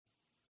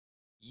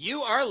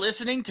You are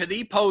listening to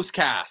the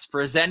Postcast,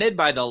 presented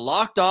by the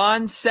Locked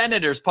On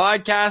Senators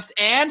podcast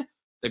and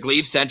the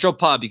Glebe Central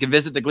Pub. You can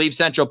visit the Glebe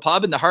Central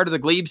Pub in the heart of the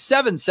Glebe,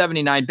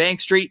 779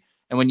 Bank Street.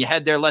 And when you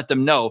head there, let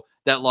them know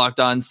that Locked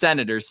On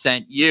Senators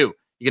sent you.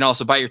 You can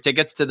also buy your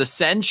tickets to the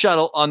Send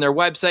Shuttle on their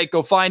website.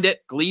 Go find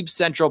it,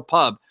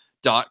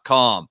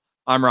 GlebeCentralPub.com.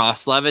 I'm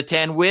Ross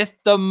Levitan with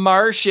the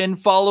Martian.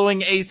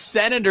 Following a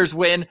Senators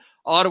win,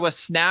 Ottawa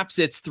snaps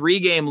its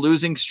 3-game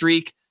losing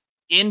streak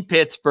in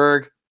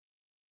Pittsburgh.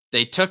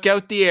 They took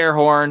out the air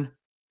horn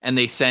and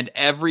they sent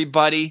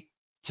everybody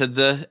to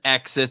the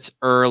exits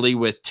early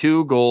with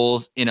 2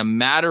 goals in a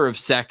matter of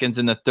seconds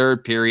in the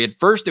third period.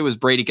 First, it was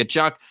Brady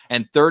Tkachuk,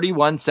 and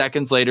 31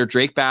 seconds later,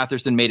 Drake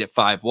Batherson made it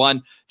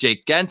 5-1.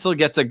 Jake Gensel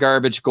gets a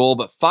garbage goal,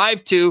 but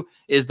 5-2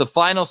 is the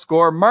final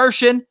score.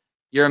 Martian,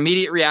 your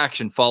immediate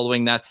reaction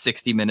following that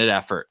 60-minute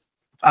effort?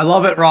 I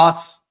love it,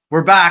 Ross.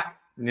 We're back.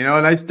 You know,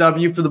 a nice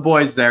W for the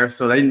boys there.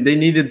 So they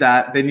needed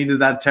that. They needed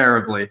that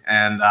terribly.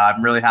 And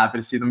I'm really happy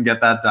to see them get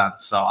that done.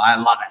 So I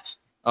love it.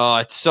 Oh,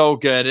 it's so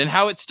good. And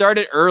how it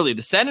started early.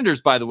 The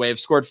Senators, by the way, have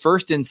scored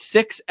first in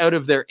 6 out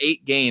of their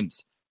 8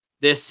 games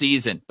this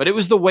season. But it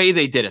was the way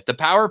they did it. The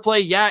power play,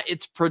 yeah,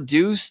 it's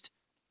produced,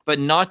 but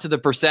not to the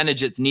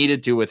percentage it's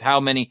needed to with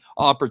how many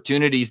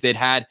opportunities they'd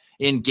had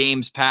in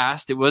games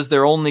past. It was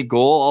their only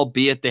goal,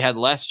 albeit they had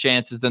less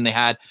chances than they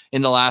had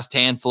in the last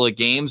handful of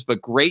games.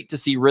 But great to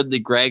see Ridley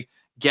Gregg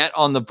get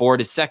on the board,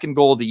 his 2nd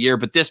goal of the year.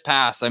 But this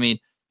pass, I mean,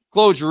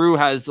 Claude Giroux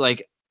has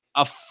like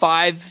a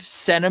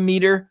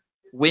 5-centimeter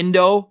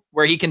window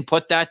where he can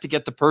put that to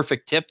get the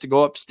perfect tip to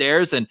go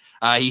upstairs, and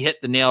he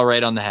hit the nail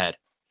right on the head.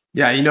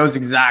 Yeah, he knows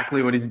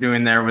exactly what he's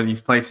doing there when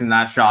he's placing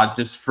that shot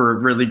just for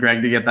Ridley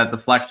Gregg to get that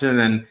deflection,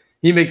 and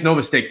he makes no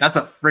mistake. That's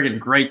a friggin'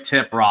 great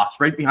tip, Ross,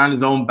 right behind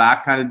his own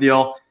back kind of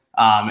deal,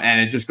 and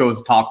it just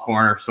goes top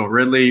corner. So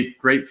Ridley,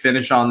 great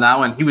finish on that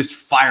one. He was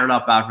fired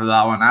up after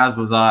that one, as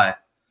was I.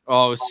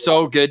 Oh, it was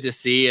so good to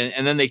see.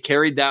 And then they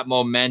carried that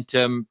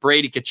momentum.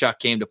 Brady Tkachuk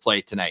came to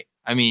play tonight.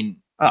 I mean,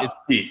 that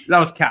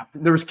was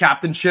captain. There was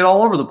captain shit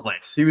all over the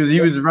place. He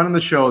was running the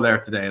show there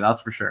today.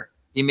 That's for sure.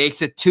 He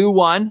makes it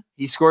 2-1.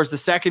 He scores the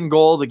 2nd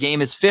goal. The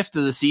game is 5th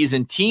of the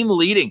season, team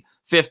leading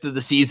 5th of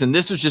the season.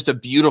 This was just a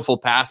beautiful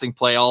passing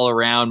play all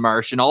around,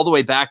 Martian, all the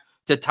way back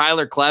to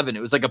Tyler Klevin.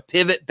 It was like a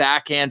pivot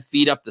backhand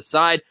feed up the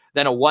side,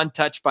 then a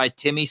one-touch by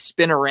Timmy,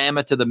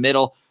 spinorama to the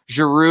middle.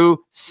 Giroux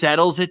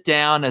settles it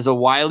down as a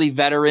wily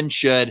veteran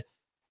should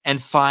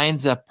and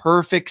finds a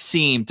perfect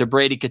seam to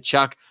Brady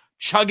Tkachuk,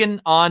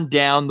 chugging on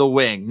down the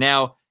wing.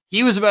 Now,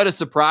 he was about as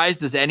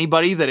surprised as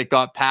anybody that it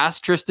got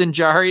past Tristan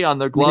Jarry on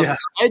the glove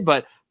side,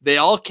 but they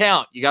all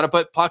count. You got to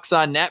put pucks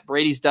on net.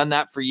 Brady's done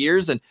that for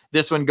years, and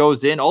this one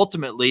goes in.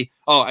 Ultimately,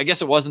 I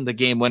guess it wasn't the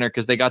game winner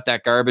because they got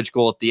that garbage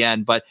goal at the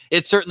end, but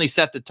it certainly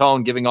set the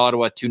tone, giving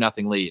Ottawa a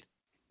 2-0 lead.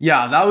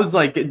 Yeah, that was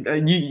like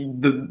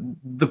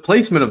the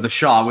placement of the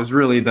shot was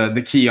really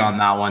the key on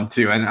that one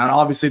too. And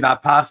obviously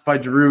that pass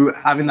by Giroux,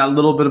 having that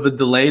little bit of a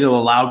delay to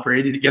allow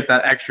Brady to get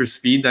that extra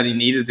speed that he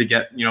needed to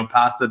get,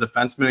 past the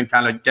defenseman and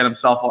kind of get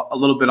himself a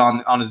little bit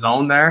on his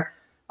own there.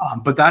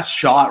 But that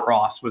shot,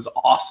 Ross, was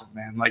awesome,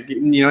 man. Like,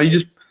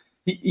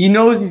 he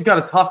knows he's got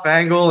a tough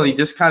angle and he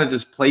just kind of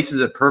just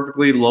places it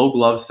perfectly low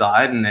glove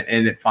side and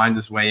it finds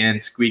its way in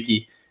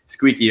squeaky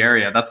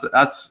area.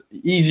 That's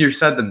easier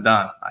said than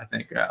done, I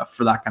think,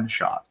 for that kind of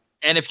shot.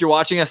 And if you're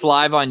watching us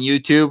live on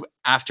YouTube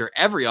after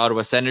every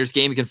Ottawa Senators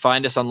game, you can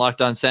find us on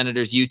Locked On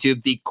Senators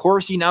YouTube. The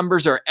Corsi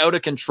numbers are out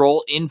of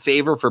control in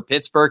favor for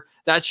Pittsburgh.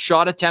 That's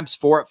shot attempts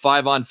for at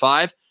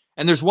 5-on-5.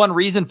 And there's one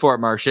reason for it,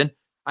 Martian.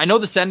 I know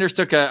the Senators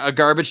took a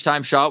garbage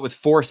time shot with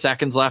 4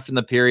 seconds left in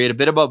the period, a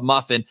bit above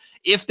muffin.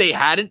 If they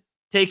hadn't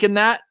taken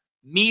that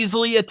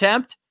measly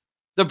attempt,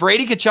 the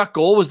Brady Tkachuk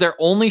goal was their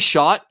only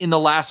shot in the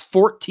last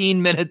 14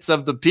 minutes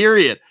of the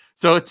period.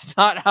 So it's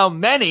not how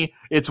many,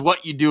 it's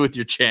what you do with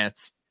your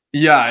chance.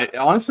 Yeah,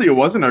 honestly, it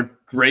wasn't a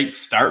great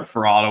start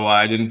for Ottawa.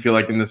 I didn't feel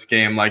like in this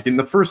game. Like in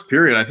the first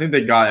period, I think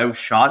they got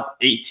outshot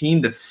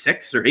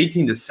 18-6 or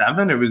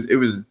 18-7. It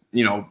was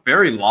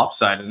very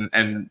lopsided,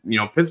 and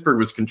Pittsburgh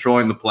was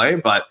controlling the play,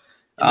 but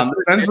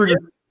the Sens were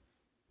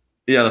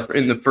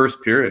in the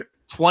first period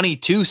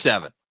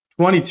 22-7.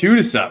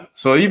 22-7.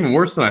 So even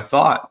worse than I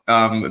thought.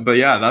 But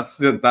yeah,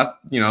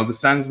 the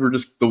Sens were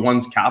just the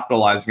ones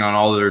capitalizing on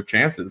all of their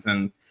chances.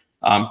 And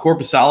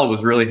Korpisalo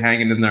was really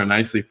hanging in there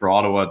nicely for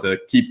Ottawa to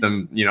keep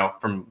them,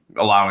 from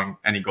allowing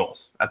any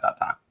goals at that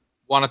time.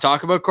 Want to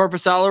talk about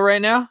Korpisalo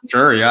right now?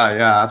 Sure.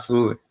 Yeah,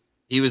 absolutely.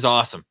 He was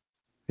awesome.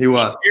 He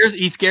was.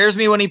 He scares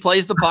me when he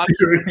plays the puck.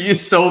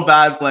 He's so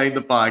bad playing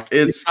the puck.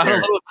 It's a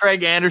little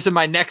Craig Anderson.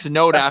 My next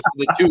note after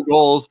the 2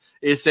 goals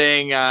is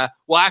saying,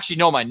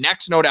 my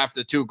next note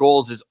after the 2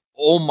 goals is,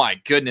 oh my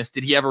goodness,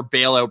 did he ever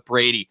bail out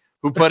Brady,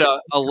 who put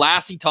a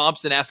Lassie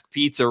Thompson-esque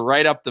pizza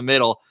right up the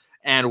middle?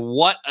 And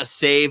what a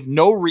save.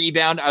 No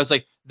rebound. I was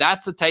like,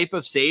 that's the type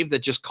of save that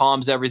just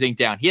calms everything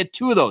down. He had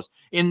 2 of those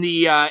in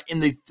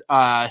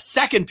the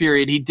second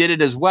period. He did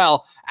it as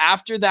well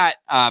after that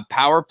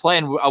power play.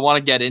 And I want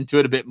to get into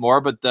it a bit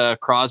more, but the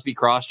Crosby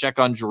cross check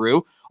on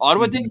Giroux,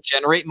 Ottawa didn't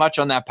generate much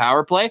on that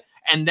power play.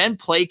 And then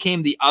play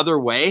came the other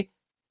way.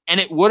 And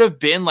it would have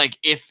been like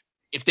if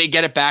they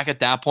get it back at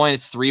that point,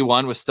 it's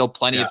 3-1 with still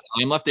plenty of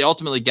time left. They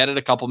ultimately get it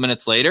a couple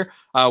minutes later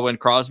when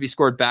Crosby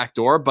scored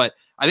backdoor. But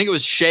I think it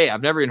was Shea.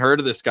 I've never even heard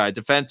of this guy,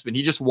 defenseman.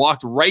 He just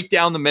walked right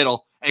down the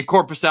middle and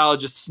Korpisalo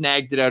just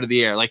snagged it out of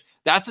the air. Like,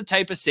 that's a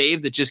type of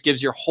save that just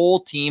gives your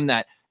whole team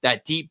that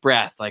deep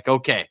breath. Like,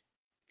 okay,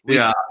 we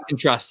can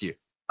trust you.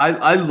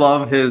 I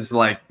love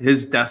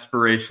his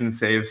desperation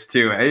saves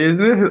too.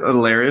 Isn't it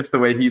hilarious the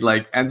way he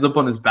like ends up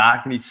on his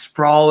back and he's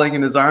sprawling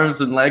and his arms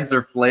and legs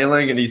are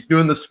flailing and he's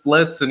doing the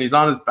splits and he's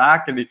on his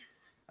back and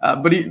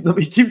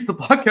he keeps the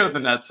puck out of the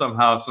net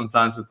somehow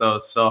sometimes with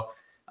those. So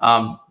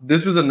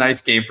this was a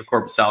nice game for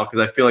Korpisalo because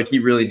I feel like he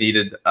really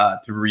needed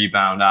to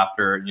rebound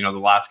after the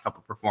last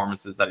couple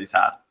performances that he's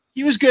had.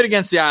 He was good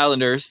against the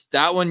Islanders.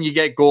 That one you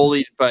get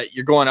goalie, but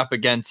you're going up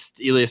against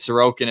Ilya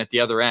Sorokin at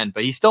the other end.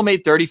 But he still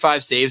made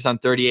 35 saves on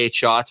 38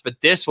 shots. But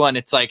this one,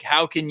 it's like,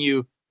 how can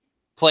you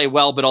play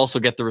well but also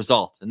get the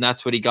result? And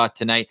that's what he got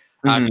tonight.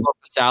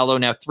 Korpisalo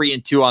now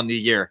 3-2 on the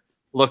year.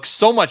 Looks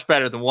so much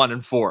better than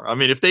 1-4. I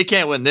mean, if they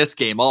can't win this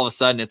game, all of a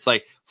sudden it's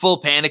like full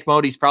panic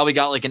mode. He's probably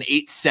got like an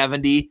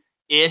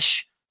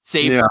 870-ish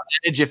save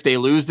percentage if they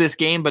lose this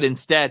game. But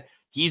instead,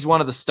 he's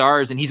one of the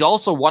stars, and he's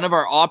also one of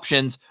our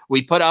options.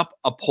 We put up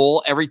a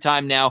poll every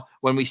time now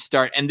when we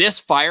start. And this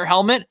fire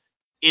helmet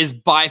is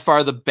by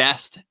far the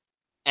best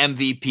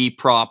MVP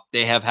prop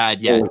they have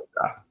had yet.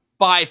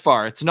 By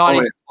far. It's not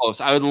even close.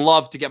 I would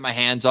love to get my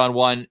hands on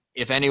one.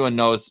 If anyone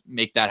knows,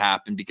 make that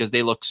happen because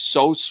they look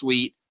so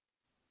sweet.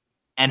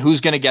 And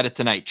who's going to get it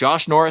tonight?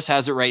 Josh Norris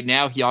has it right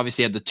now. He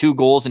obviously had the 2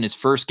 goals in his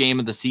first game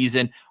of the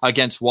season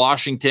against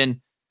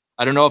Washington.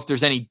 I don't know if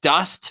there's any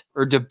dust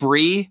or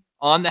debris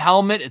on the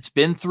helmet. It's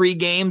been 3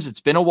 games. It's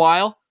been a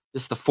while.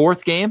 This is the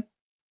 4th game.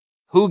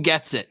 Who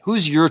gets it?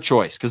 Who's your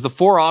choice? Because the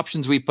 4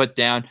 options we put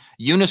down,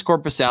 Joonas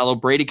Korpisalo,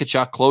 Brady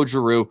Tkachuk, Claude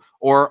Giroux,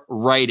 or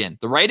Write-In.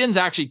 The Write-In's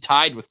actually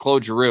tied with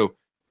Claude Giroux.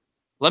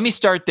 Let me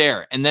start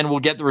there, and then we'll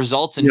get the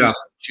results and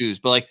choose.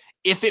 But like,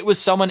 if it was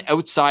someone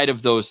outside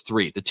of those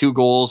 3, the 2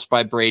 goals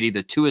by Brady,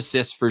 the 2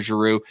 assists for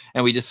Giroux,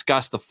 and we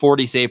discussed the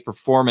 40-save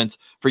performance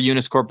for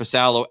Joonas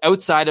Korpisalo,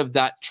 outside of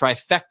that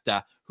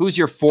trifecta, who's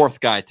your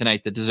 4th guy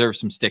tonight that deserves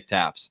some stick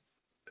taps?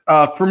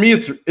 For me,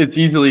 it's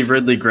easily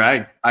Ridley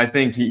Gregg. I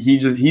think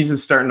he's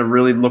just starting to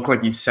really look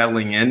like he's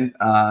settling in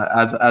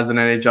as an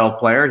NHL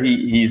player.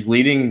 He's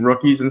leading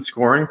rookies in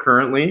scoring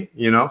currently,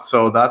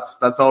 so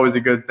that's always a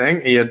good thing.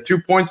 He had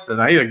 2 points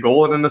tonight, a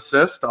goal and an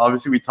assist.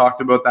 Obviously, we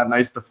talked about that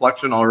nice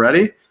deflection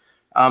already.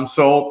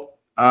 So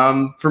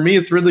for me,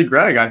 it's Ridley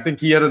Gregg. I think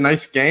he had a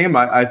nice game.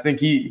 I think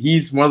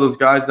he's one of those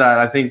guys that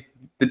I think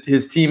that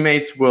his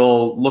teammates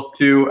will look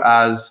to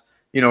as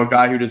a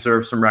guy who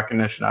deserves some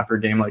recognition after a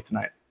game like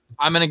tonight.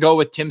 I'm going to go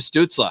with Tim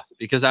Stützle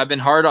because I've been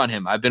hard on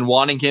him. I've been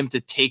wanting him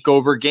to take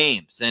over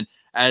games. And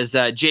as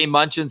Jay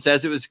Munchin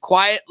says, it was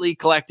quietly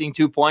collecting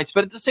 2 points.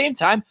 But at the same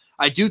time,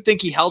 I do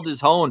think he held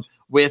his own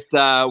with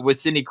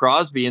Sidney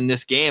Crosby in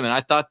this game. And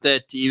I thought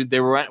that they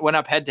went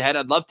up head-to-head.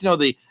 I'd love to know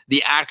the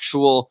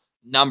actual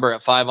number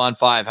at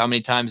 5-on-5, how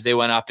many times they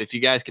went up. If you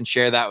guys can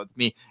share that with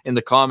me in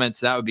the comments,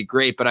 that would be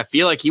great. But I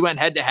feel like he went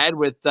head-to-head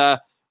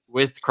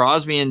with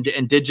Crosby and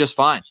did just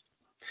fine.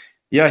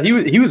 Yeah,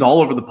 he was all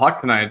over the puck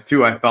tonight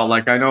too. I felt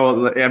like I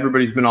know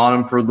everybody's been on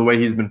him for the way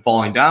he's been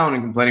falling down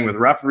and complaining with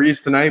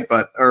referees tonight,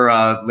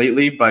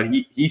 lately. But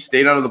he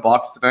stayed out of the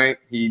box tonight.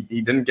 He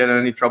didn't get in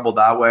any trouble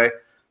that way.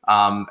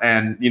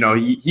 And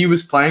he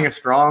was playing a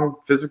strong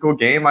physical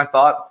game. I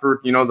thought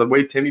for the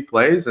way Timmy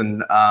plays,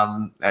 and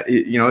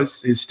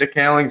his stick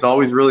handling is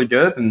always really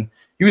good, and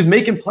he was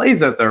making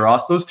plays out there.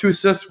 Ross, those 2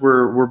 assists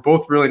were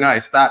both really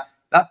nice.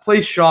 That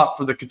place shot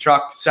for the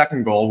Tkachuk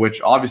second goal,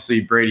 which obviously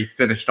Brady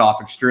finished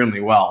off extremely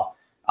well.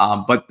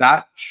 But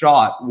that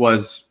shot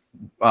was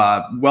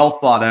well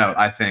thought out,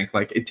 I think.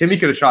 Like, Timmy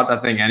could have shot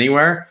that thing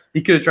anywhere.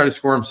 He could have tried to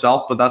score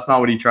himself, but that's not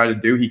what he tried to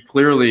do. He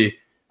clearly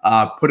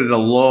put it a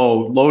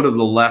low to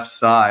the left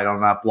side on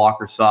that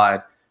blocker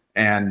side.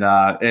 And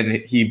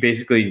he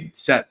basically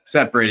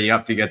set Brady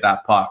up to get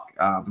that puck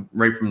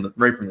right from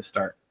the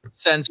start.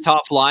 Sens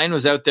top line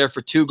was out there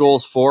for 2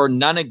 goals for,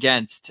 none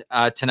against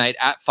tonight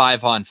at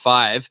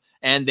 5-on-5.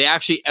 And they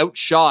actually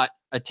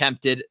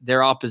attempted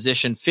their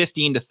opposition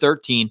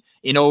 15-13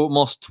 in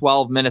almost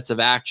 12 minutes of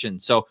action.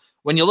 So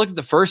when you look at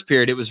the first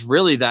period, it was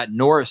really that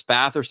Norris,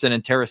 Batherson,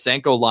 and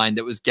Tarasenko line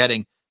that was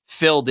getting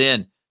filled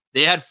in.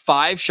 They had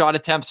 5 shot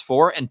attempts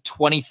for and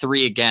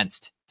 23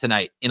 against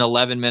tonight in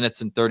 11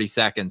 minutes and 30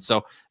 seconds.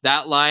 So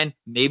that line,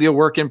 maybe a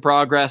work in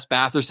progress.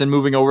 Batherson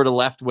moving over to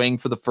left wing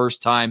for the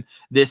first time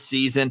this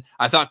season.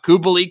 I thought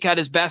Kubalik had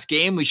his best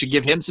game. We should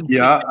give him some.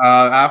 Yeah,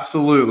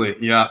 absolutely.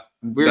 Yeah.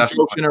 We were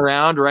joking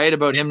around, right,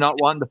 about him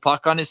not wanting the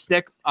puck on his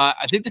stick.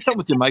 I think there's something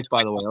with your mic,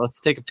 by the way. Let's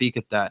take a peek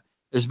at that.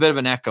 There's a bit of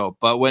an echo.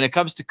 But when it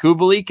comes to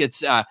Kubalik,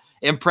 it's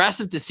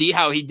impressive to see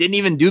how he didn't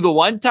even do the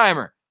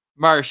one-timer,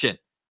 Martian.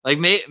 Like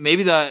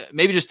maybe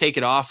just take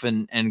it off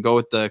and go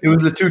with the. It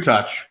was the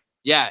 2-touch.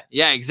 Yeah,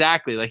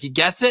 exactly. Like he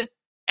gets it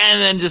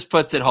and then just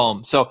puts it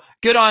home. So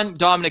good on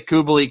Dominic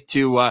Kubalik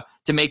to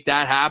to make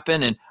that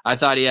happen. And I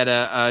thought he had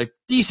a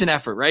decent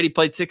effort, right? He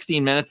played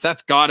 16 minutes.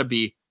 That's got to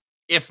be,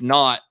 if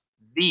not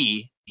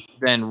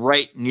then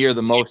right near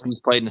the most he's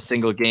played in a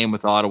single game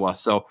with Ottawa.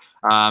 So,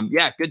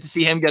 good to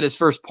see him get his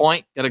first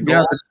point, get a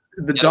goal.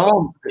 Yeah, the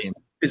Dom,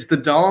 it's the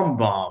Dom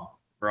bomb,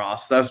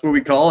 Ross. That's what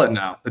we call it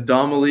now. The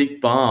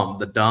Dominique bomb,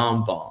 the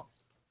Dom bomb.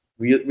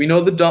 We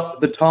know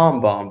the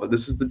Tom bomb, but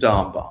this is the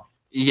Dom bomb.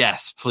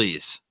 Yes,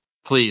 please.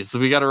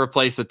 We got to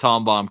replace the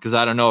Tom bomb because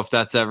I don't know if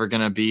that's ever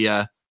going to be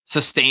a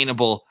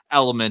sustainable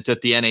element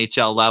at the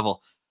NHL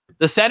level.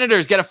 The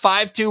Senators get a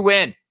 5-2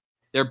 win.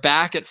 They're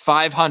back at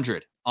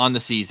 500 on the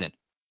season.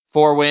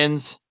 4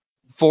 wins,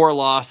 4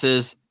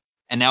 losses,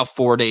 and now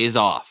 4 days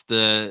off.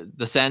 The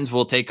Sens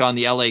will take on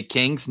the LA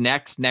Kings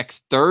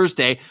next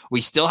Thursday. We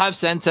still have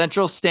Sen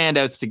Central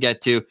standouts to get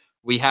to.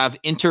 We have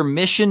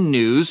intermission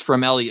news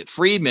from Elliot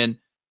Friedman.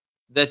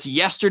 That's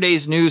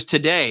yesterday's news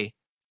today,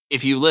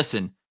 if you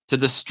listen to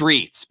the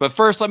streets. But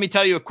first, let me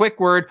tell you a quick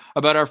word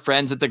about our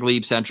friends at the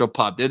Glebe Central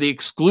Pub. They're the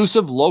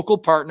exclusive local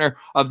partner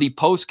of the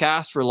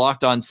Postcast for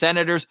Locked On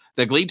Senators.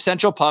 The Glebe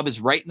Central Pub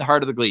is right in the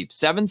heart of the Glebe,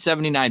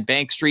 779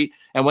 Bank Street.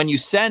 And when you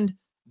send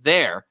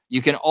there,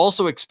 you can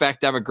also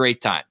expect to have a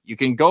great time. You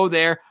can go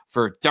there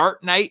for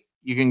dart night.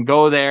 You can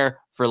go there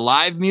for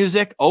live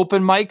music,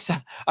 open mics.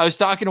 I was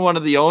talking to one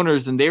of the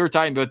owners and they were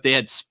talking about they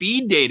had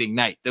speed dating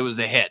night that was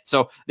a hit.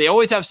 So they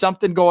always have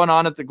something going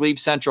on at the Glebe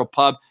Central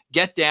Pub.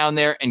 Get down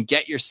there and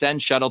get your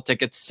Send shuttle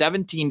tickets,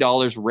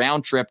 $17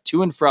 round trip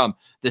to and from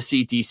the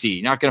CTC.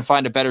 You're not going to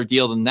find a better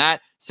deal than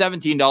that.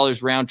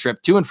 $17 round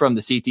trip to and from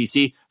the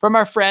CTC from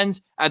our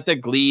friends at the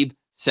Glebe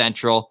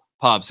Central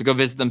Pub. So go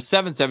visit them,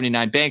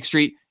 779 Bank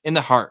Street in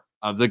the heart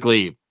of the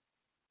Glebe.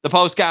 The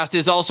Postcast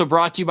is also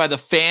brought to you by the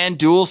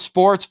FanDuel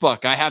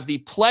Sportsbook. I have the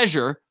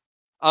pleasure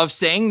of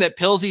saying that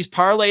Pilsey's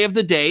parlay of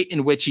the day,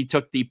 in which he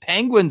took the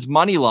Penguins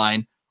money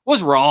line,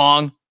 was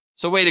wrong.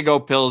 So way to go,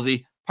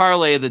 Pilsey.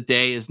 Parlay of the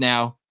day is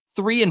now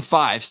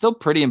 3-5. Still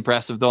pretty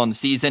impressive, though, on the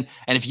season.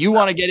 And if you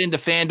want to get into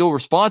FanDuel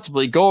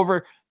responsibly, go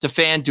over to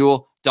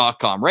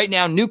FanDuel.com. Right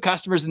now, new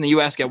customers in the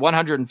U.S. get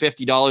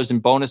 $150 in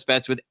bonus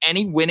bets with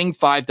any winning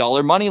 $5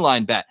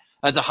 moneyline bet.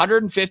 That's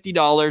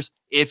 $150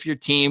 if your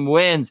team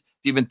wins.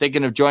 If you've been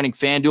thinking of joining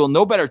FanDuel,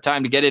 no better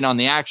time to get in on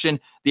the action.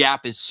 The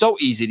app is so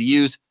easy to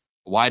use.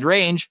 A wide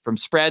range from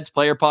spreads,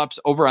 player props,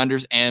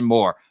 over-unders, and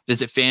more.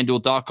 Visit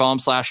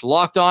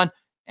FanDuel.com/LockedOn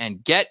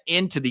and get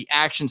into the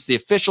action. It's the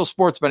official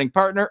sports betting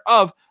partner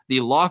of the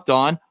Locked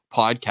On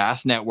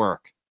Podcast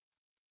Network.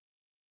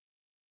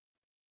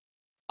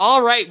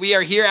 All right, we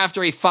are here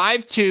after a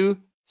 5-2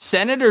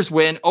 Senators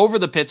win over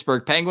the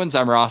Pittsburgh Penguins.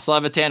 I'm Ross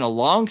Levitan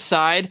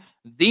alongside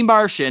the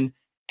Martian,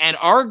 and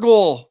our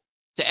goal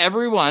to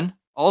everyone,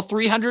 all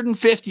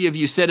 350 of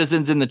you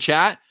citizens in the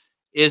chat,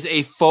 is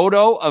a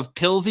photo of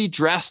Pilsey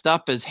dressed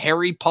up as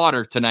Harry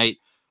Potter tonight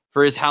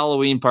for his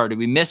Halloween party.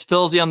 We missed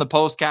Pilsey on the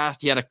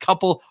Postcast. He had a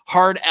couple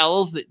hard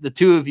L's that the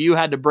two of you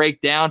had to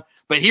break down.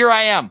 But here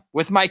I am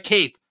with my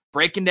cape,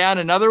 breaking down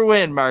another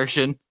win,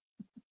 Martian.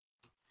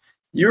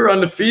 You're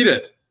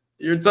undefeated.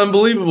 It's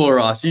unbelievable,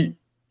 Ross.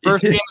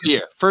 First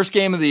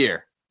game of the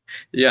year.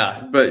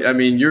 Yeah, but I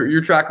mean,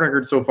 your track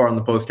record so far on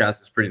the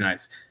Postcast is pretty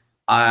nice.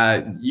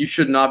 You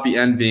should not be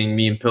envying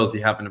me and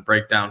Pilsey having to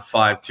break down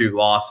 5-2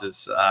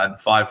 losses and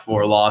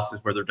 5-4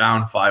 losses where they're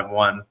down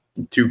 5-1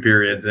 2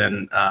 periods.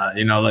 And,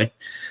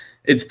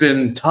 it's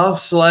been tough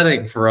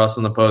sledding for us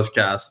on the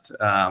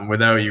Postcast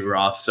without you,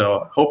 Ross.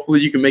 So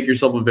hopefully you can make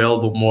yourself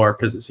available more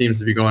because it seems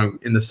to be going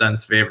in the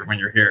Sens' favor when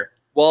you're here.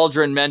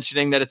 Waldron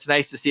mentioning that it's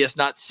nice to see us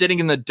not sitting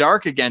in the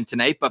dark again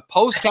tonight, but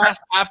Postcast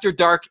After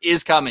Dark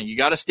is coming. You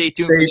got to stay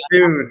tuned. Stay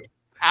tuned.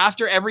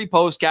 After every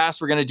Postcast,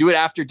 we're going to do it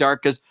after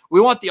dark because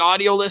we want the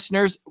audio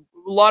listeners.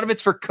 A lot of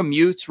it's for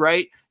commutes,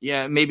 right?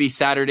 Yeah, maybe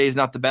Saturday is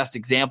not the best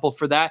example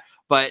for that.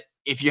 But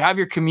if you have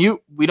your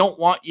commute, we don't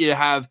want you to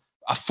have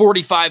a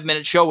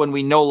 45-minute show when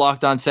we know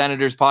Locked On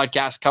Senators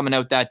podcast coming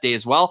out that day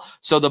as well.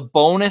 So the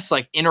bonus,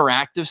 like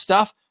interactive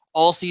stuff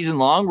all season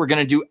long, we're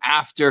going to do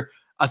after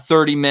a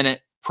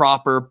 30-minute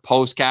proper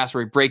Postcast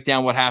where we break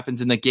down what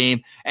happens in the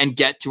game and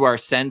get to our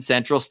Sens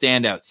Central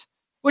standouts,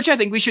 which I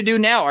think we should do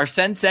now. Our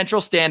Sens Central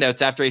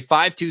standouts after a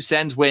 5-2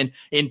 Sens win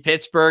in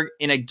Pittsburgh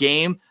in a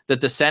game that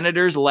the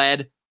Senators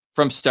led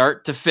from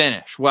start to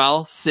finish.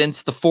 Well,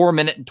 since the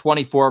 4-minute and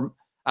 24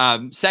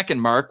 second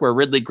mark where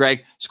Ridley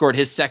Gregg scored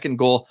his second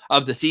goal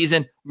of the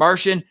season.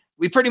 Martian,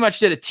 we pretty much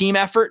did a team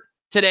effort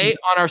today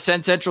on our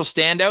Sens Central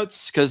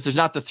standouts because there's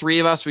not the three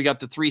of us. We got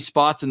the 3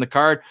 spots in the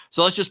card.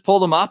 So let's just pull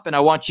them up, and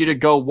I want you to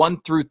go 1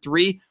 through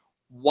 3.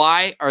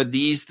 Why are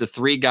these the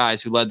 3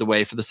 guys who led the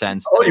way for the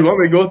Sens? Oh, you want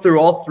me to go through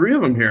all 3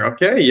 of them here?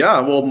 Okay, yeah.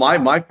 Well,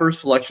 my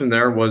first selection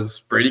there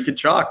was Brady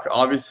Tkachuk.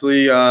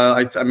 Obviously,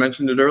 I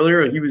mentioned it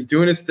earlier. He was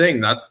doing his thing.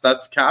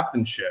 That's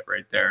captain shit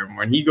right there. And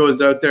when he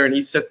goes out there and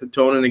he sets the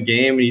tone in the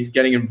game and he's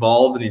getting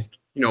involved and he's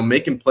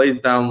making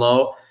plays down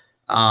low.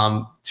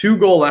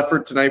 2-goal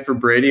effort tonight for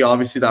Brady.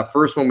 Obviously, that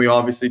first one we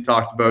obviously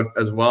talked about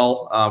as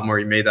well, where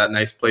he made that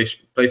nice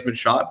placement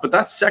shot. But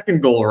that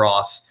second goal,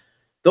 Ross,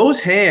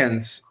 those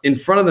hands in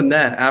front of the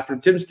net after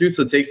Tim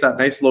Stützle takes that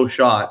nice low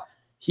shot,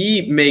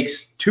 he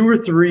makes 2 or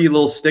 3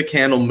 little stick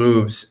handle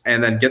moves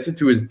and then gets it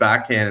to his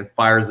backhand and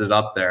fires it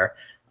up there.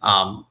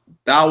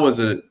 That was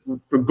a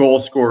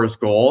goal scorer's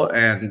goal,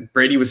 and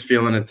Brady was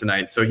feeling it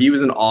tonight. So he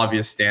was an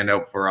obvious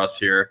standout for us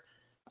here.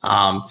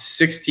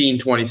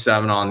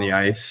 16-27 on the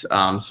ice.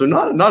 So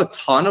not a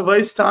ton of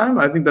ice time.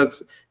 I think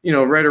that's,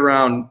 right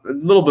around a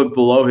little bit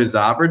below his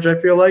average, I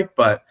feel like,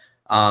 but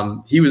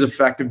he was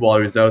effective while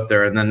he was out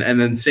there. And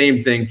then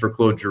same thing for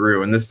Claude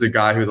Giroux. And this is a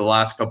guy who the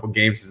last couple of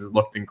games has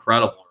looked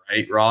incredible,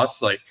 right,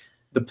 Ross? Like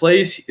the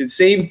plays,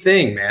 same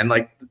thing, man.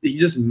 Like he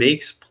just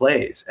makes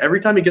plays.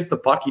 Every time he gets the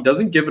puck, he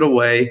doesn't give it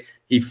away.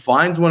 He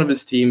finds one of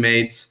his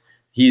teammates.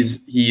 He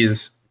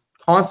is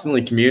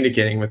constantly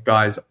communicating with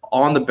guys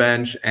on the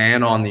bench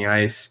and on the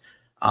ice.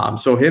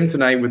 So him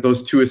tonight with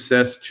those 2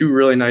 assists, 2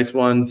 really nice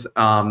ones,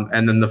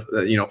 and then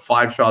the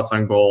 5 shots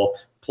on goal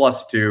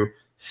 +2,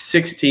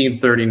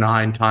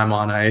 16:39 time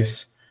on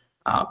ice.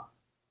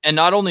 And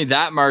not only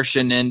that,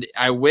 Martian, and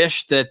I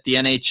wish that the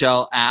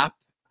NHL app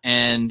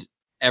and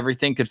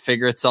everything could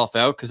figure itself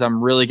out, because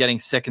I'm really getting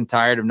sick and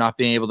tired of not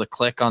being able to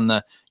click on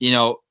the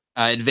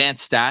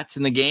advanced stats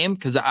in the game,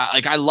 because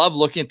I love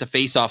looking at the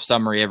face-off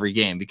summary every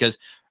game, because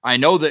I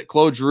know that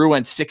Claude Giroux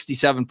went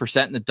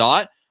 67% in the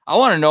dot. I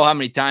want to know how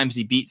many times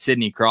he beat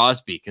Sidney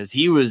Crosby, because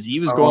he was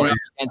going up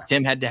against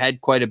him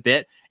head-to-head quite a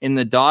bit in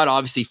the dot.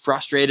 Obviously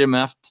frustrated him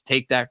enough to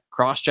take that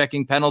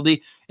cross-checking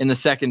penalty in the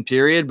second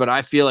period, but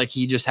I feel like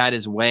he just had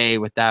his way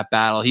with that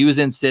battle. He was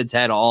in Sid's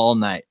head all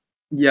night.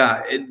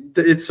 Yeah,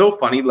 it's so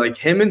funny. Like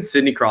him and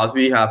Sidney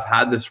Crosby have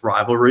had this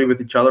rivalry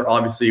with each other.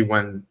 Obviously,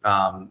 when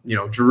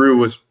Giroux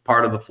was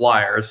part of the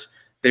Flyers,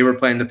 they were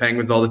playing the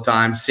Penguins all the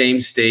time.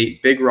 Same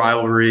state, big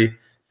rivalry,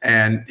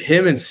 and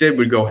him and Sid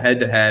would go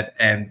head to head,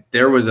 and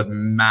there was a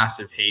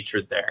massive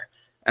hatred there.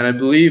 And I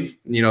believe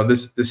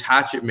this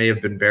hatchet may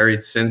have been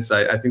buried since.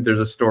 I think there's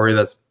a story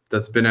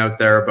that's been out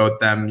there about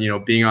them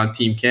being on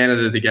Team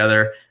Canada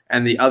together,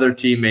 and the other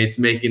teammates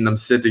making them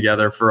sit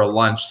together for a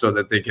lunch so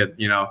that they could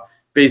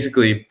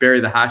basically bury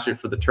the hatchet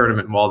for the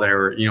tournament while they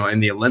were, in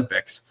the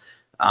Olympics.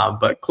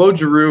 But Claude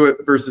Giroux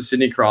versus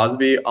Sidney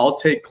Crosby, I'll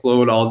take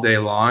Claude all day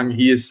long.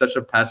 He is such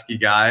a pesky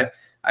guy.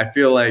 I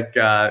feel like,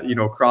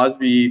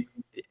 Crosby,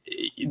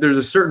 there's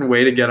a certain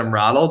way to get him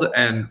rattled,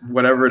 and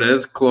whatever it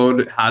is,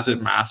 Claude has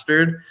it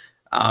mastered.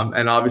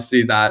 And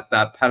obviously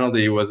that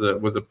penalty was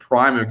a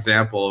prime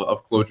example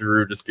of Claude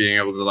Giroux just being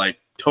able to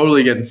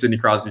totally get in Sidney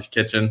Crosby's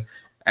kitchen,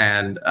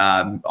 and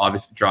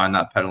obviously drawing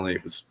that penalty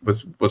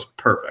was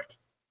perfect.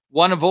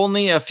 One of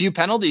only a few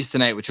penalties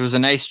tonight, which was a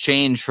nice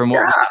change from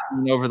what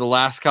we've seen over the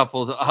last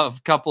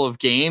couple of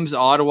games.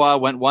 Ottawa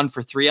went 1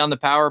 for 3 on the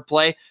power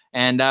play,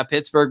 and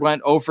Pittsburgh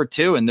went 0 for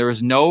 2, and there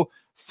was no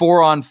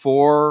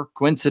 4-on-4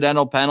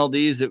 coincidental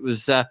penalties. It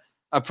was a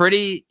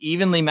pretty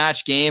evenly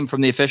matched game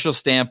from the official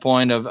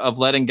standpoint of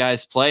letting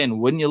guys play.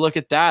 And wouldn't you look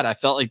at that? I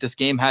felt like this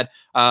game had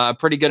a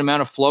pretty good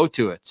amount of flow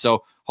to it.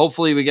 So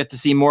hopefully we get to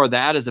see more of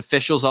that as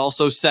officials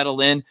also settle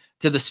in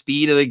to the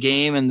speed of the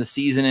game and the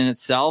season in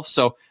itself.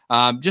 So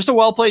just a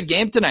well-played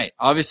game tonight.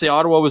 Obviously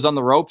Ottawa was on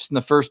the ropes in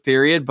the first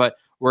period, but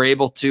we're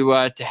able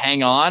to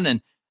hang on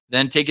and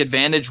then take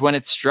advantage when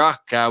it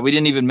struck. We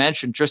didn't even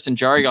mention Tristan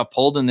Jarry got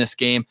pulled in this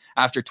game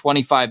after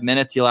 25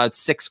 minutes. He allowed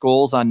 6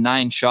 goals on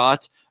 9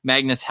 shots.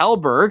 Magnus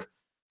Hellberg,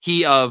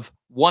 he of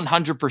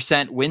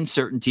 100% win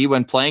certainty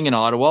when playing in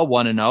Ottawa,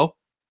 1-0,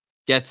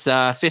 gets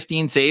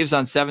 15 saves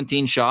on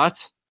 17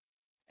 shots.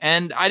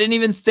 And I didn't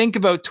even think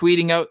about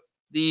tweeting out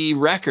the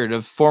record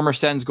of former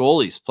Sens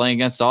goalies playing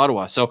against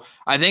Ottawa. So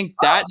I think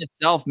that in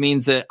itself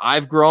means that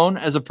I've grown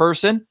as a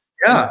person.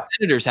 Yeah, the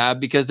Senators have,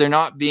 because they're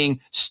not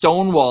being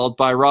stonewalled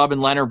by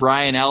Robin Leonard,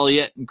 Brian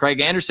Elliott, and Craig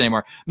Anderson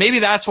anymore. Maybe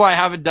that's why I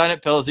haven't done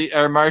it, Pilsy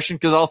or Martian,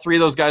 because all 3 of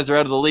those guys are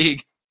out of the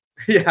league.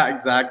 Yeah,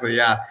 exactly.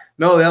 Yeah,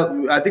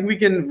 no, I think we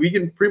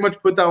can pretty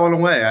much put that one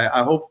away.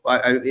 I hope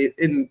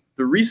in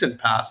the recent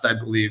past, I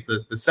believe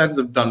that the Sens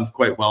have done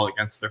quite well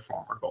against their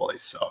former goalies.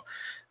 So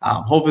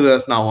hopefully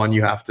that's not one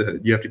you have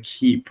to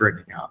keep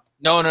bringing up.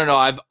 No.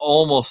 I've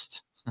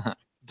almost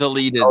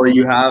deleted. Oh,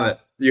 you have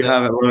it. You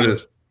have it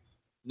loaded.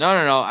 No.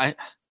 I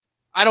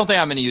don't think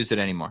I'm going to use it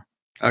anymore.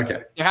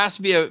 Okay. There has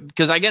to be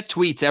because I get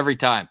tweets every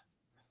time.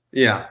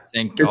 Yeah.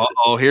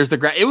 Here's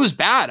the it was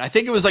bad. I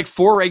think it was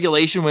 4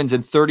 regulation wins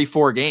in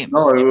 34 games.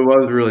 No, it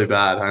was really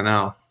bad. I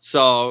know.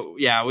 So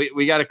yeah,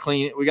 we got to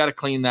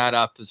clean that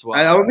up as well.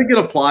 I don't think it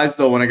applies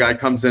though when a guy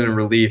comes in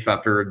relief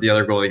after the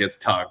other goalie gets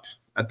tugged.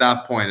 At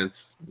that point,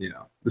 it's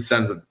the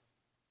Sens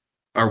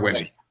are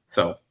winning.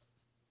 So,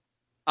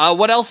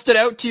 what else stood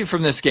out to you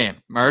from this game,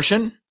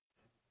 Martian?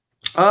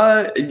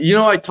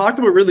 I talked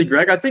about Ridley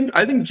Gregg. I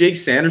think Jake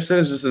Sanderson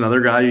is just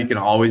another guy you can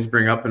always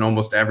bring up in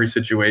almost every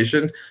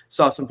situation.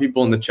 Saw some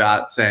people in the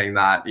chat saying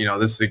that,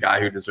 this is a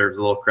guy who deserves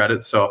a little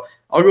credit. So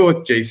I'll go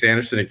with Jake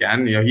Sanderson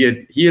again.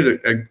 He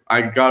had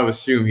I got to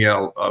assume he had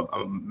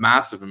a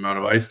massive amount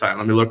of ice time.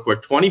 Let me look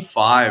quick.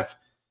 25.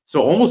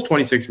 So almost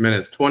 26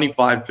 minutes,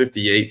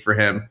 25:58 for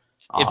him.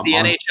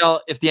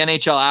 If the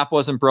NHL app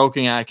wasn't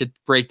broken, I could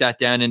break that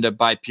down into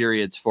by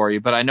periods for you.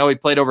 But I know he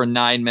played over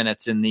 9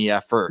 minutes in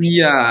the first.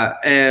 Yeah,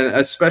 and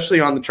especially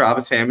on the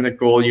Travis Hamonic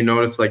goal, you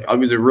notice like it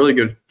was a really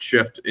good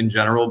shift in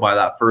general by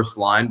that first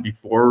line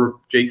before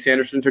Jake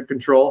Sanderson took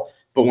control.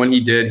 But when he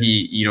did,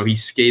 he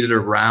skated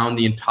around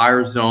the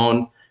entire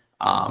zone,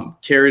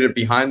 carried it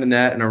behind the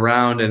net and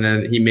around, and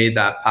then he made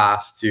that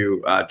pass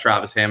to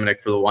Travis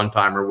Hamonic for the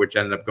one-timer, which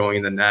ended up going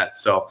in the net.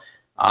 So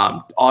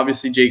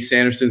obviously Jake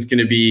Sanderson's going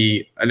to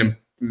be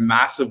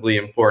massively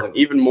important,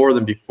 even more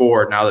than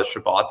before now that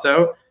Shabbat's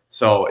out.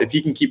 So if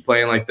he can keep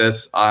playing like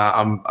this,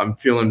 I'm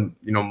feeling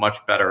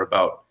much better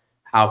about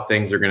how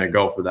things are going to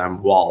go for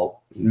them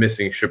while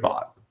missing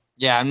Shabbat.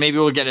 Yeah, and maybe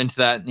we'll get into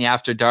that in the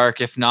After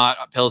Dark. If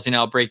not, Pilsy and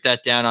I'll break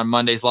that down on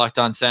Monday's Locked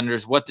On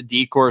Senators, what the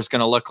decor is going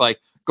to look like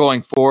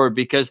going forward.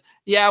 Because,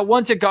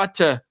 once it got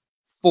to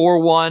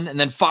 4-1 and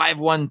then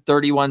 5-1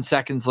 31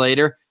 seconds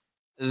later,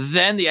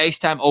 then the ice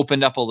time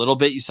opened up a little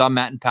bit. You saw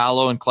Matt and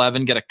Paolo and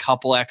Clevin get a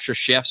couple extra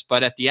shifts.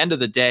 But at the end of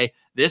the day,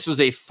 this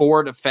was a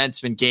 4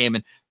 defenseman game.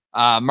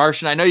 And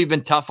Martian, I know you've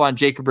been tough on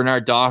Jacob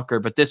Bernard-Docker,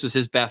 but this was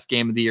his best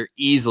game of the year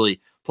easily,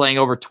 playing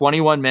over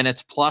 21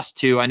 minutes plus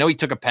 2. I know he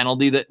took a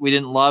penalty that we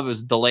didn't love. It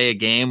was delay a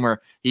game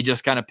where he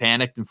just kind of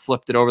panicked and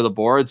flipped it over the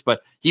boards,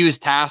 but he was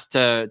tasked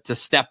to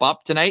step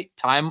up tonight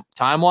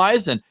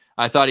time-wise, and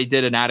I thought he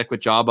did an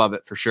adequate job of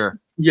it for sure.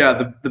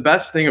 Yeah, the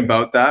best thing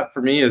about that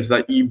for me is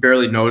that you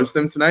barely noticed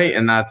him tonight,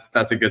 and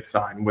that's a good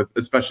sign,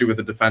 especially with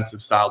a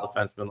defensive style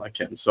defenseman like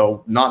him.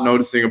 So not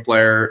noticing a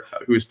player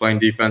who's playing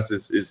defense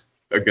is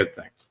a good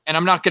thing. And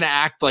I'm not going to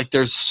act like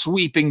there's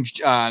sweeping,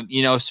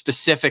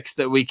 specifics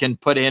that we can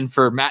put in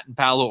for Matt and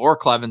Paolo or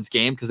Clevin's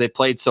game because they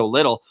played so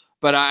little.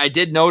 But I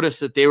did notice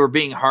that they were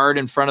being hard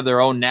in front of their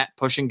own net,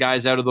 pushing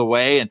guys out of the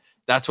way. And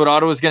that's what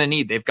Ottawa's going to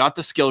need. They've got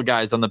the skill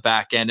guys on the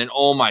back end. And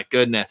oh my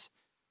goodness,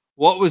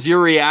 what was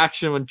your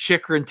reaction when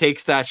Chychrun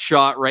takes that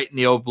shot right in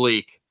the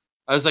oblique?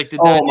 I was like,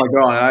 my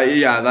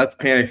God. That's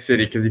Panic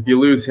City. Because if you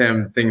lose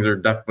him, things are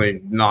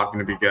definitely not going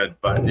to be good.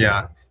 But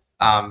yeah,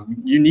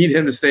 you need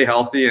him to stay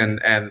healthy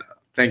and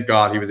thank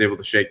God he was able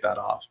to shake that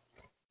off.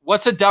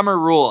 What's a dumber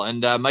rule?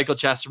 And Michael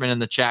Chesterman in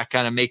the chat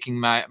kind of making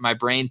my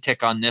brain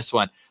tick on this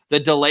one. The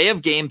delay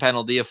of game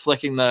penalty of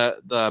flicking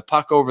the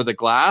puck over the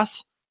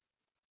glass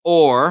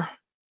or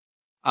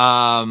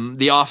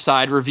the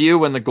offside review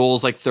when the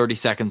goal's like 30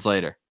 seconds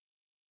later.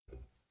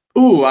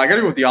 Ooh, I got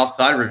to go with the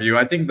offside review.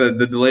 I think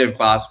the delay of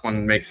glass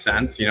one makes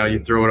sense. You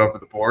throw it over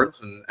the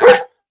boards and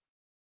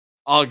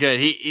all good.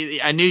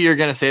 I knew you were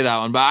going to say that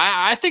one, but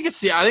I think it's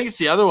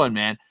the other one,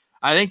 man.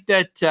 I think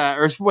that,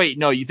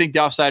 you think the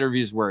offside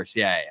review is worse?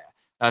 Yeah.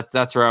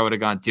 That's where I would have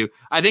gone to.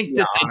 I think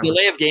that the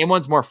delay of game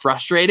one's more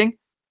frustrating.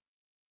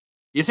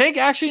 You think?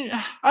 Actually,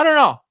 I don't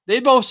know. They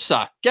both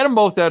suck. Get them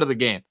both out of the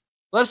game.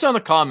 Let us know in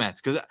the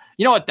comments because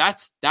you know what?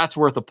 That's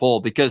worth a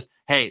poll because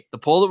hey, the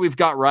poll that we've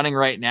got running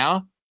right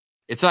now,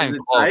 it's not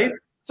even close. Right?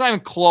 It's not even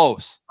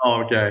close.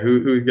 Oh, okay.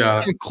 Who's got?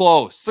 It's not even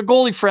close. It's a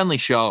goalie friendly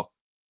show.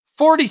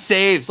 40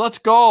 saves. Let's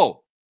go.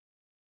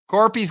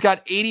 Corpy's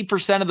got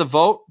 80% of the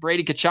vote.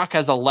 Brady Tkachuk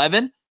has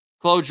 11.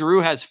 Claude Giroux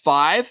has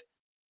 5.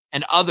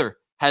 And Other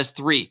has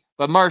 3.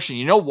 But Martian,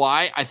 you know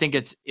why? I think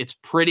it's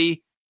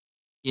pretty,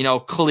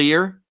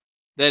 clear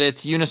that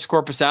it's Joonas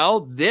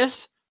Korpisalo.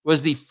 This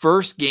was the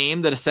first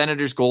game that a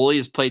Senators goalie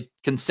has played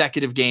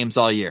consecutive games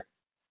all year.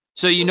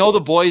 So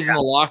the boys in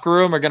the locker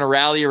room are going to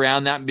rally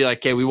around that and be like,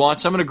 okay, we want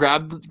someone to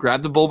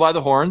grab the bull by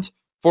the horns.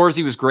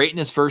 Forsey was great in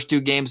his first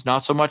 2 games,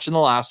 not so much in the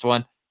last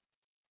one.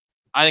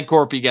 I think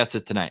Corpy gets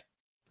it tonight.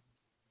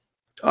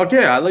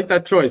 Okay, I like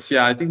that choice.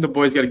 Yeah, I think the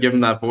boys got to give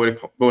him that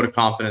vote of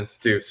confidence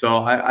too. So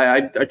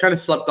I kind of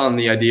slept on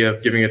the idea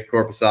of giving it to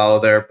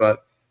Korpisalo there,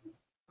 but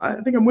I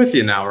think I'm with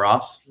you now,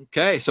 Ross.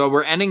 Okay, so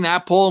we're ending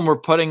that poll and we're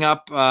putting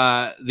up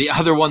the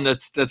other one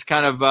that's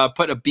kind of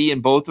put a B in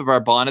both of our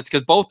bonnets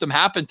because both of them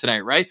happened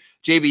tonight, right?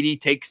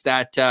 JBD takes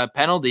that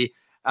penalty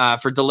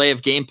for delay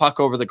of game puck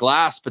over the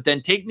glass, but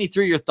then take me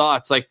through your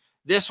thoughts. Like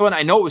this one,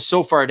 I know it was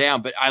so far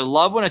down, but I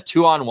love when a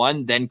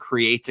 2-on-1 then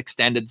creates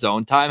extended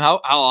zone time. How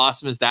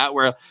awesome is that?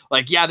 Where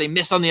they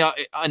miss on the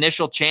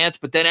initial chance,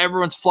 but then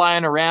everyone's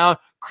flying around,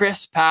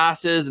 crisp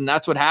passes, and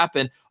that's what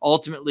happened.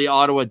 Ultimately,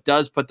 Ottawa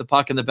does put the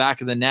puck in the back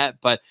of the net,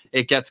 but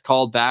it gets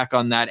called back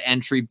on that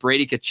entry.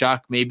 Brady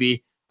Tkachuk,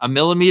 maybe a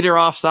millimeter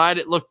offside.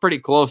 It looked pretty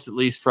close, at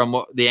least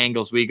from the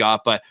angles we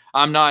got, but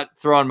I'm not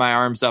throwing my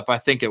arms up. I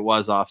think it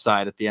was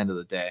offside at the end of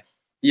the day.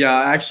 Yeah,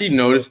 I actually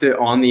noticed it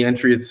on the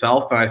entry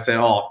itself, and I said,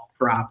 oh,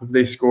 crap, if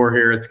they score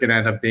here, it's going to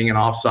end up being an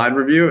offside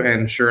review.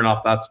 And sure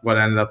enough, that's what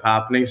ended up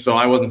happening. So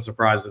I wasn't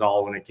surprised at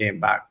all when it came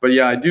back. But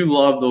yeah, I do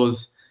love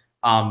those,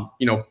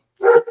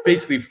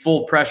 basically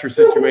full pressure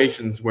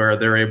situations where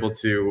they're able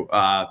to,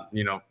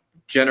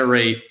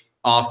 generate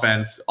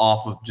offense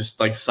off of just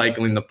like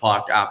cycling the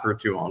puck after a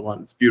 2-on-1.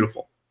 It's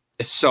beautiful.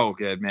 It's so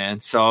good, man.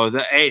 So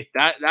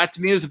that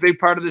to me was a big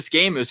part of this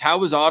game. Is how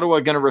was Ottawa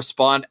going to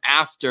respond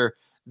after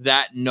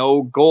that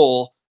no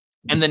goal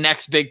And the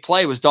next big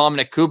play was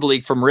Dominic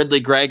Kubalik from Ridley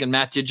Gregg and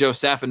Mathieu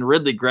Joseph. And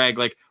Ridley Gregg,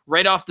 like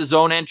right off the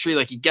zone entry,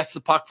 like he gets the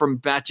puck from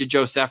Mathieu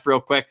Joseph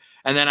real quick.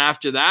 And then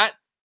after that,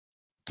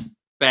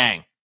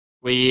 bang.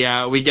 We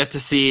get to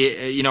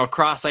see, a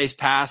cross ice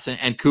pass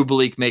and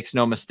Kubalik makes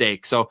no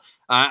mistake. So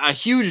a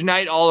huge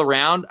night all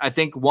around. I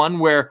think one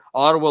where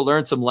Ottawa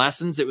learned some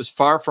lessons. It was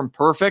far from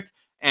perfect.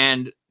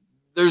 And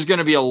there's going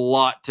to be a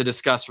lot to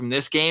discuss from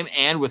this game.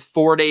 And with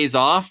 4 days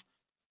off,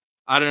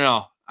 I don't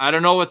know. I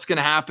don't know what's going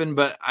to happen,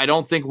 but I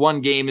don't think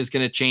one game is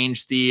going to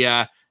change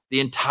the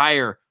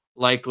entire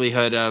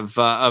likelihood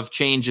of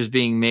changes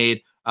being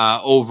made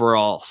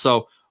overall.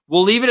 So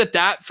we'll leave it at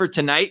that for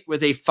tonight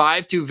with a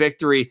 5-2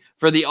 victory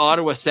for the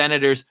Ottawa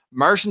Senators.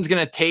 Martian's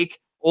going to take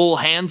old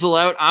Hansel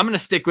out. I'm going to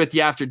stick with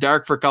you after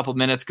dark for a couple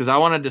minutes because I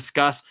want to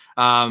discuss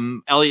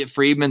Elliot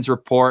Friedman's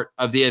report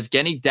of the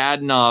Evgeny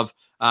Dadonov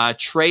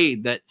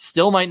trade that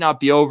still might not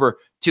be over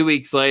 2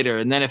 weeks later.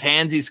 And then if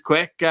Hansy's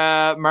quick,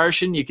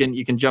 Martian, you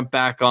can jump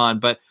back on.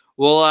 But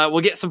we'll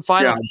get some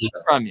final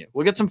thoughts from you.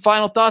 We'll get some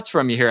final thoughts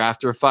from you here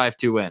after a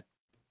 5-2 win.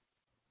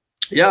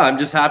 Yeah, I'm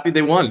just happy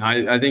they won.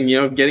 I think,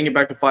 getting it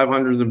back to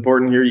 500 is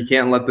important here. You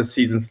can't let the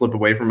season slip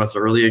away from us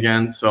early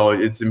again. So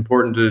it's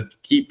important to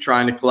keep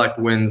trying to collect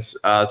wins,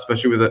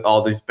 especially with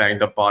all these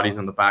banged up bodies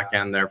on the back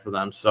end there for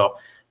them. So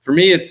for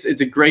me, it's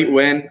a great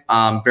win.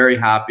 I'm very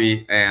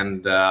happy,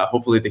 and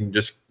hopefully they can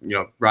just,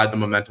 ride the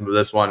momentum of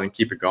this one and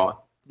keep it going.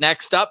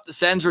 Next up, the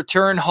Sens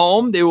return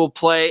home. They will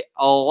play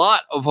a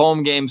lot of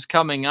home games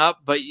coming up,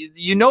 but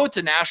it's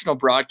a national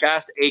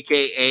broadcast,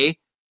 aka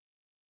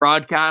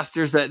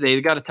broadcasters that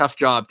they've got a tough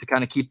job to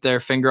kind of keep their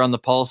finger on the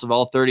pulse of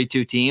all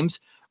 32 teams.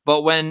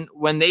 But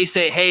when they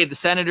say, hey, the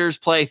Senators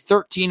play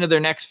 13 of their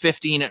next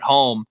 15 at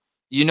home,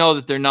 you know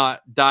that they're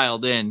not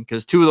dialed in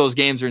because 2 of those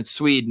games are in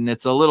Sweden.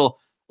 It's a little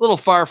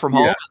far from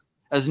home.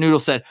 As Noodle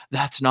said,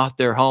 that's not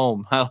their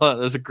home.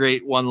 There's a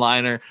great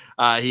one-liner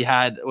he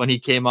had when he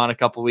came on a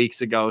couple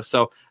weeks ago.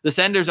 So the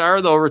Senators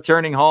are, though,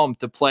 returning home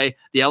to play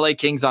the LA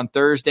Kings on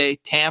Thursday,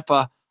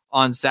 Tampa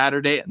on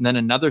Saturday, and then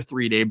another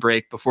 3-day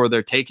break before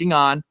they're taking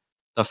on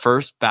the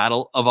first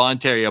Battle of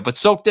Ontario. But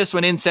soak this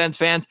one in, Sens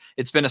fans.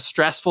 It's been a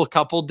stressful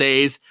couple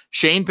days.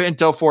 Shane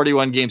Pinto,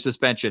 41-game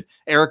suspension.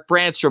 Eric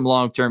Brandstrom,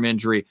 long-term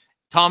injury.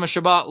 Thomas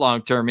Chabot,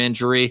 long-term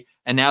injury.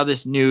 And now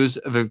this news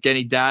of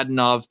Evgeny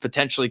Dadonov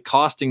potentially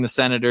costing the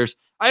Senators.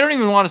 I don't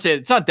even want to say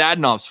it's not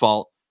Dadonov's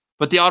fault,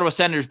 but the Ottawa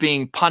Senators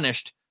being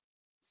punished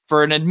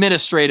for an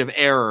administrative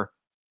error,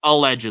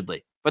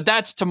 allegedly. But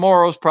that's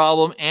tomorrow's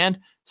problem. And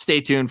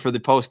stay tuned for the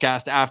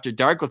Postcast After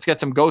Dark. Let's get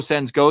some Go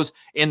Sens Goes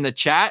in the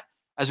chat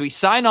as we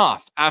sign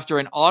off after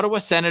an Ottawa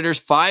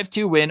Senators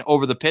 5-2 win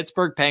over the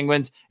Pittsburgh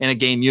Penguins in a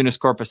game Eunice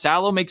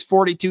Korpisalo makes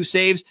 42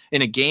 saves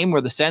in a game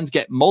where the Sens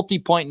get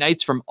multi-point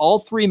nights from all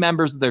 3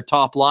 members of their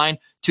top line,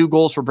 2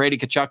 goals for Brady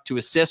Tkachuk, 2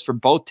 assists for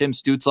both Tim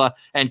Stützle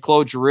and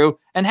Claude Giroux,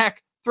 and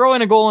heck, throw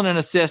in a goal and an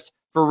assist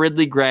for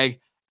Ridley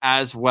Gregg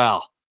as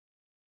well.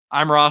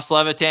 I'm Ross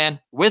Levitan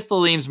with the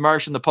Leames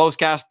Martian, the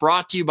Postcast,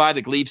 brought to you by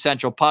the Glebe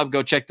Central Pub.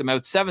 Go check them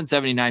out,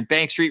 779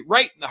 Bank Street,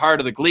 right in the heart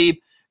of the Glebe.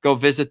 Go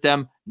visit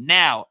them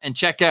now and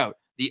check out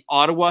the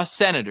Ottawa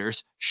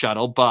Senators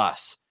shuttle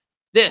bus.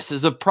 This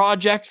is a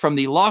project from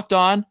the Locked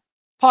On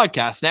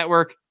Podcast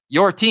Network,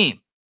 your team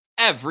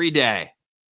every day.